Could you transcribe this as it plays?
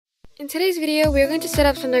In today's video, we're going to set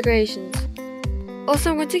up some decorations. Also,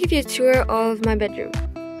 I'm going to give you a tour of my bedroom.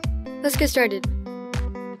 Let's get started.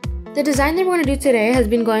 The design that we're going to do today has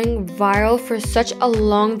been going viral for such a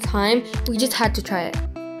long time, we just had to try it.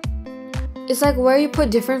 It's like where you put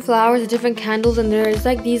different flowers, different candles, and there's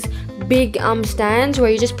like these big stands where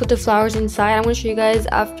you just put the flowers inside. I'm going to show you guys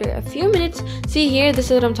after a few minutes. See here, this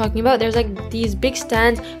is what I'm talking about. There's like these big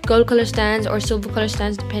stands, gold color stands or silver color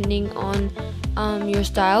stands depending on your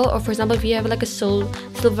style. Or for example, if you have like a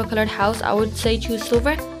silver colored house, I would say choose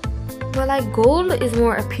silver. But like gold is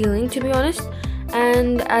more appealing, to be honest.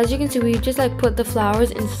 And as you can see, we just like put the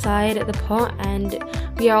flowers inside the pot, and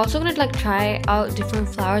we are also gonna like try out different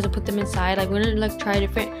flowers and put them inside. Like we're gonna like try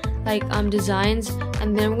different like designs,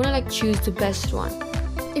 and then we're gonna like choose the best one.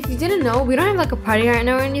 If you didn't know, we don't have like a party right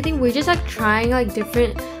now or anything. We're just like trying like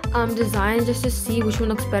different designs just to see which one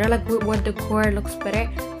looks better, like what decor looks better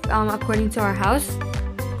according to our house.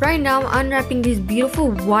 Right now I'm unwrapping these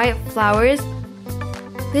beautiful white flowers.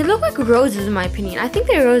 They look like roses in my opinion. I think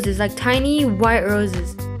they're roses, like tiny white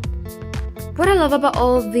roses. What I love about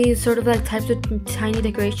all of these sort of like types of tiny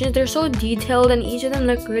decorations, they're so detailed and each of them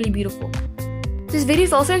look really beautiful. This video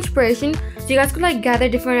is also inspiration, so you guys could like gather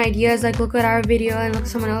different ideas, like look at our video and look at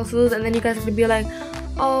someone else's, and then you guys could be like,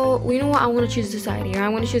 oh, you know what, I want to choose this idea, I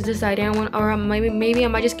want to choose this idea, or maybe I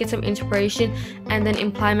might just get some inspiration and then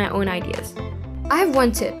imply my own ideas. I have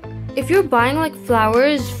one tip. If you're buying like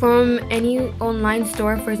flowers from any online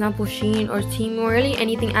store, for example Shein or Temu or really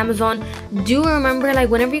anything, Amazon, do remember like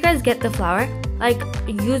whenever you guys get the flower, like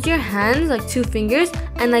use your hands, like 2 fingers,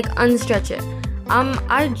 and like unstretch it.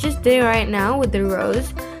 I just did it right now with the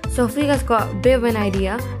rose, so hopefully you guys got a bit of an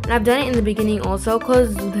idea. And I've done it in the beginning also,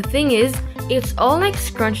 because the thing is, it's all like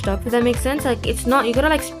scrunched up, if that makes sense. Like it's not, you gotta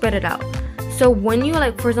like spread it out. So when you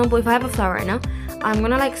like, for example, if I have a flower right now, I'm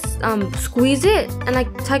gonna like squeeze it and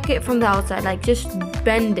like tuck it from the outside, like just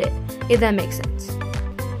bend it, if that makes sense.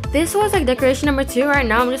 This was like decoration number 2. Right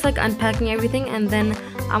now I'm just like unpacking everything, and then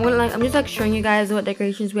I'm just like showing you guys what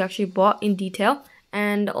decorations we actually bought in detail,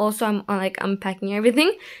 and also I'm like unpacking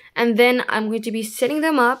everything, and then I'm going to be setting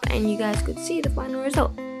them up and you guys could see the final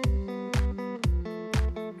result.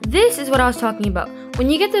 This is what I was talking about. When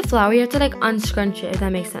you get the flower, you have to like unscrunch it, if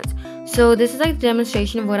that makes sense. So this is like the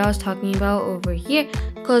demonstration of what I was talking about over here,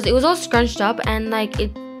 because it was all scrunched up and like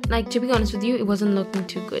it, like to be honest with you, it wasn't looking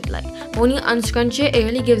too good. Like but when you unscrunch it, it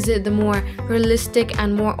really gives it the more realistic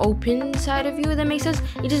and more open side of you, if that makes sense.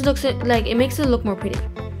 It just looks like, it makes it look more pretty.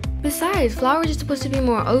 Besides, flowers are supposed to be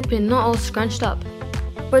more open, not all scrunched up.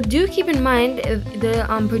 But do keep in mind, if the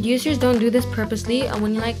producers don't do this purposely, and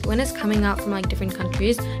when it's coming out from like different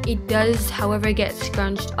countries, it does however get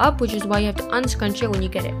scrunched up, which is why you have to unscrunch it when you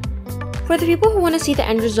get it. For the people who want to see the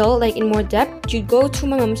end result like in more depth, you go to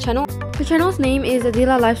my mom's channel. Her channel's name is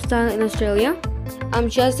Adila Lifestyle in Australia.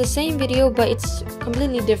 She has the same video but it's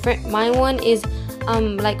completely different. My one is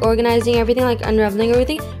like organizing everything, like unraveling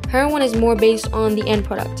everything. Her one is more based on the end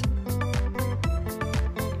product.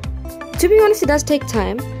 To be honest, it does take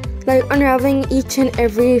time. Like unraveling each and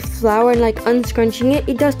every flower and like unscrunching it,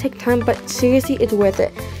 it does take time, but seriously it's worth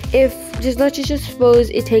it. If let's just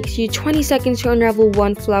suppose it takes you 20 seconds to unravel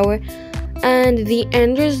one flower, and the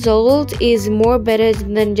end result is more better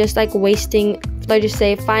than just like wasting, let's just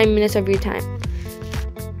say, 5 minutes of your time.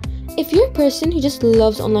 If you're a person who just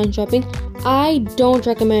loves online shopping, I don't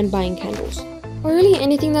recommend buying candles or really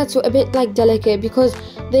anything that's a bit like delicate, because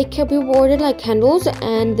we ordered like candles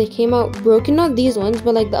and they came out broken. Not these ones,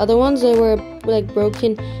 but like the other ones, they were like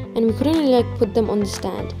broken and we couldn't really like put them on the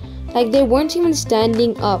stand. Like they weren't even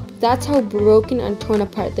standing up. That's how broken and torn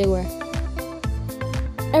apart they were.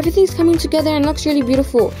 Everything's coming together and looks really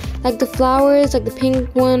beautiful. Like the flowers, like the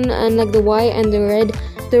pink one and like the white and the red.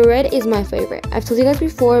 The red is my favorite. I've told you guys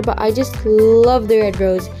before, but I just love the red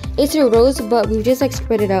rose. It's a rose, but we just like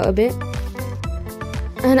spread it out a bit.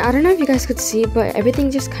 And I don't know if you guys could see, but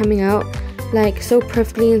everything's just coming out like so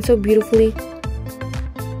perfectly and so beautifully.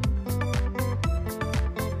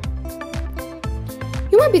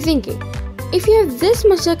 You might be thinking, if you have this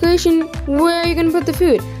much decoration, where are you gonna put the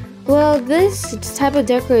food? Well, this type of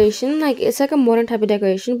decoration, like it's like a modern type of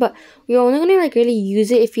decoration, but you're only gonna like really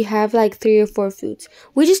use it if you have like 3 or 4 foods,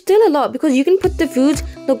 which is still a lot, because you can put the foods,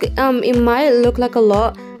 look, it might look like a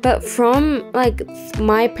lot, but from like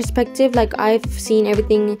my perspective, like I've seen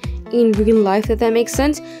everything in real life, if that makes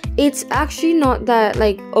sense, it's actually not that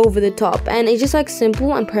like over the top, and it's just like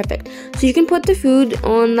simple and perfect. So you can put the food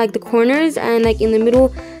on like the corners and like in the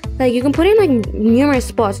middle. Like you can put in like numerous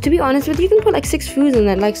spots. To be honest with you, you can put like 6 foods in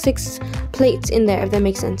there, like 6 plates in there, if that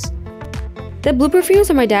makes sense. The blue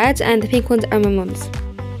perfumes are my dad's and the pink ones are my mom's.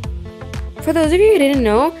 For those of you who didn't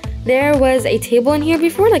know, there was a table in here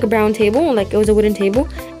before, like a brown table, like it was a wooden table,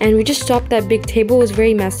 and we just swapped that big table. It was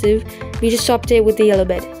very massive. We just swapped it with the yellow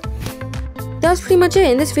bed. That was pretty much it.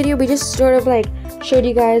 In this video, we just sort of like showed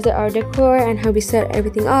you guys our decor and how we set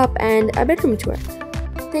everything up and a bedroom tour.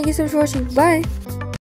 Thank you so much for watching. Bye!